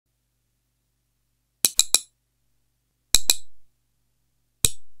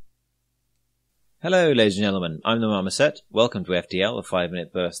Hello, ladies and gentlemen, I'm the Marmoset. Welcome to FTL, a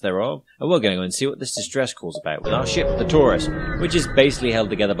 5-minute burst thereof, and we're going to go and see what this distress call's about with our ship, the Torus, which is basically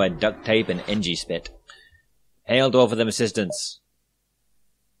held together by duct tape and NG spit. Hail to offer them assistance.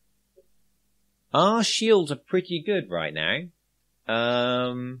 Our shields are pretty good right now,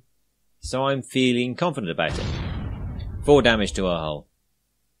 so I'm feeling confident about it. 4 damage to our hull.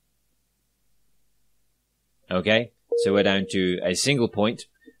 Okay, so we're down to a single point.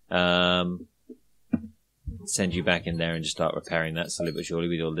 Send you back in there and just start repairing that slowly but surely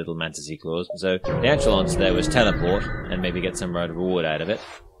with your little mantisy claws. So the actual answer there was teleport and maybe get some reward out of it.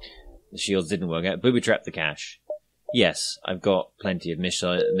 The shields didn't work out. Booby trap the cache. Yes, I've got plenty of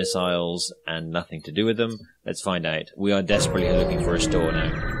missiles and nothing to do with them. Let's find out. We are desperately looking for a store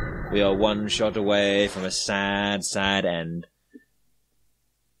now. We are one shot away from a sad, sad end.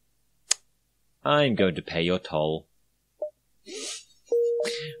 I'm going to pay your toll.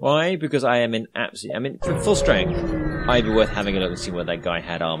 Why? Because I am in full strength. I'd be worth having a look and see what that guy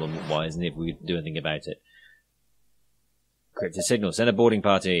had armament-wise and if we could do anything about it. Cryptic signal. Send a boarding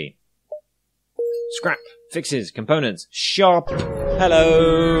party. Scrap. Fixes. Components. Shop.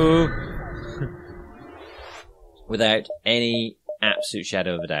 Hello. Without any absolute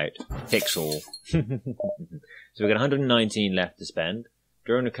shadow of a doubt. Fix all. So we've got 119 left to spend.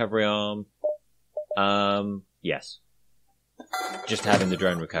 Drone recovery arm. Yes. Just having the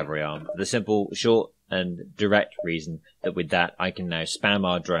drone recovery arm. The simple, short, and direct reason that with that I can now spam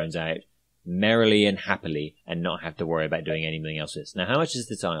our drones out merrily and happily and not have to worry about doing anything else with this. Now, how much is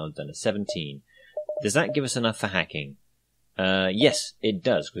this island done? 17. Does that give us enough for hacking? Yes, it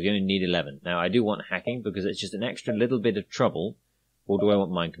does, because you only need 11. Now, I do want hacking because it's just an extra little bit of trouble. Or do I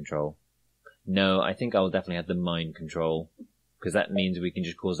want mind control? No, I think I'll definitely have the mind control. Because that means we can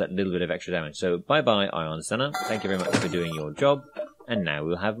just cause that little bit of extra damage. So, bye-bye, Ion Center. Thank you very much for doing your job. And now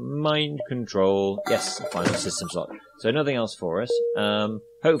we'll have mind control. Yes, final system slot. So, nothing else for us.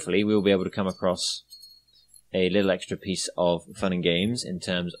 Hopefully, we'll be able to come across a little extra piece of fun and games in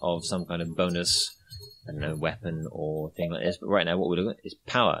terms of some kind of bonus, I don't know, weapon or thing like this. But right now, what we're looking at is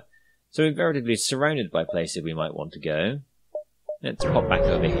power. So, we're veritably surrounded by places we might want to go. Let's pop back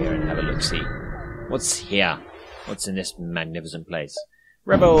over here and have a look-see. What's here? What's in this magnificent place?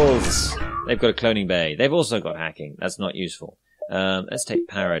 Rebels! They've got a cloning bay. They've also got hacking. That's not useful. Let's take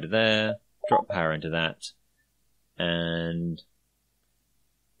power out of there. Drop power into that. And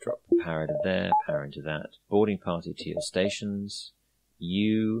drop power out of there. Power into that. Boarding party to your stations.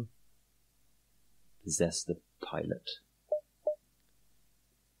 You possess the pilot.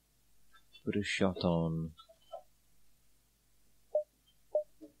 Put a shot on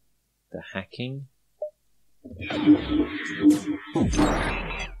the hacking.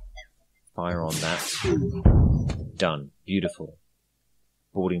 Fire on that. Done. Beautiful.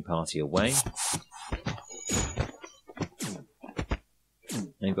 Boarding party away.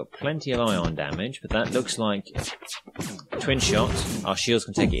 They've got plenty of ion damage, but that looks like twin shot. Our shields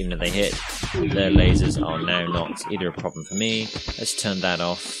can take it even if they hit. Their lasers are now not either a problem for me. Let's turn that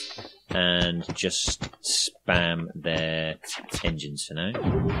off and just spam their engines for now.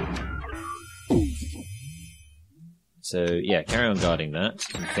 So, yeah, carry on guarding that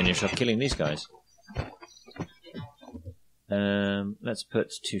and finish off killing these guys. Let's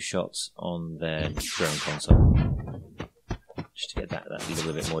put 2 shots on their drone console. Just to get that a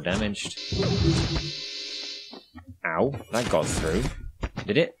little bit more damaged. Ow, that got through.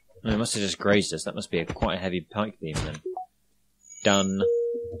 Did it? No, it must have just grazed us. That must be quite a heavy pike beam then. Done.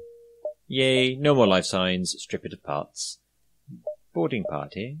 Yay, no more life signs. Strip it of parts. Boarding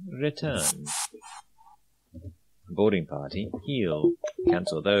party, return. Boarding party, heal.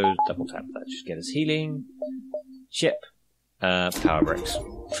 Cancel those, double tap that, just get us healing. Ship. Power bricks.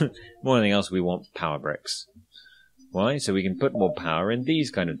 More than anything else, we want power bricks. Why? So we can put more power in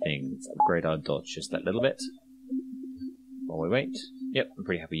these kind of things. Upgrade our dodge just that little bit. While we wait. Yep, I'm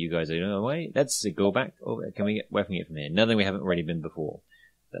pretty happy you guys are on the way. Let's go back. Oh, can we get where can we get from here? Nothing we haven't already been before.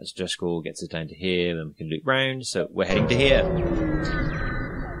 That's just cool, gets us down to here, then we can loop round, so we're heading to here.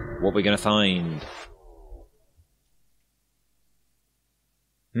 What are we gonna find?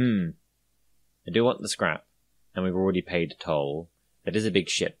 I do want the scrap, and we've already paid toll. That is a big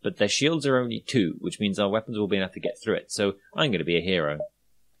ship, but their shields are only 2, which means our weapons will be enough to get through it, so I'm going to be a hero.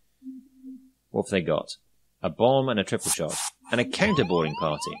 What have they got? A bomb and a triple shot, and a counter-boarding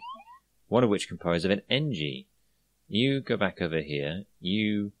party, one of which comprised of an NG. You go back over here,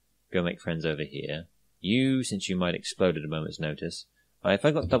 you go make friends over here, you, since you might explode at a moment's notice. If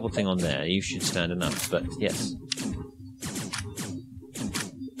I got double thing on there, you should stand enough, but yes.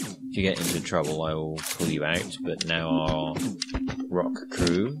 If you get into trouble, I will pull you out, but now our rock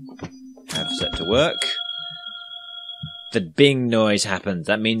crew have Marmoset to work. The bing noise happens.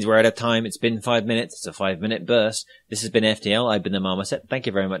 That means we're out of time. It's been 5 minutes. It's a 5-minute burst. This has been FTL. I've been the Marmoset. Thank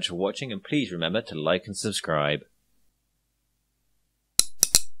you very much for watching, and please remember to like and subscribe.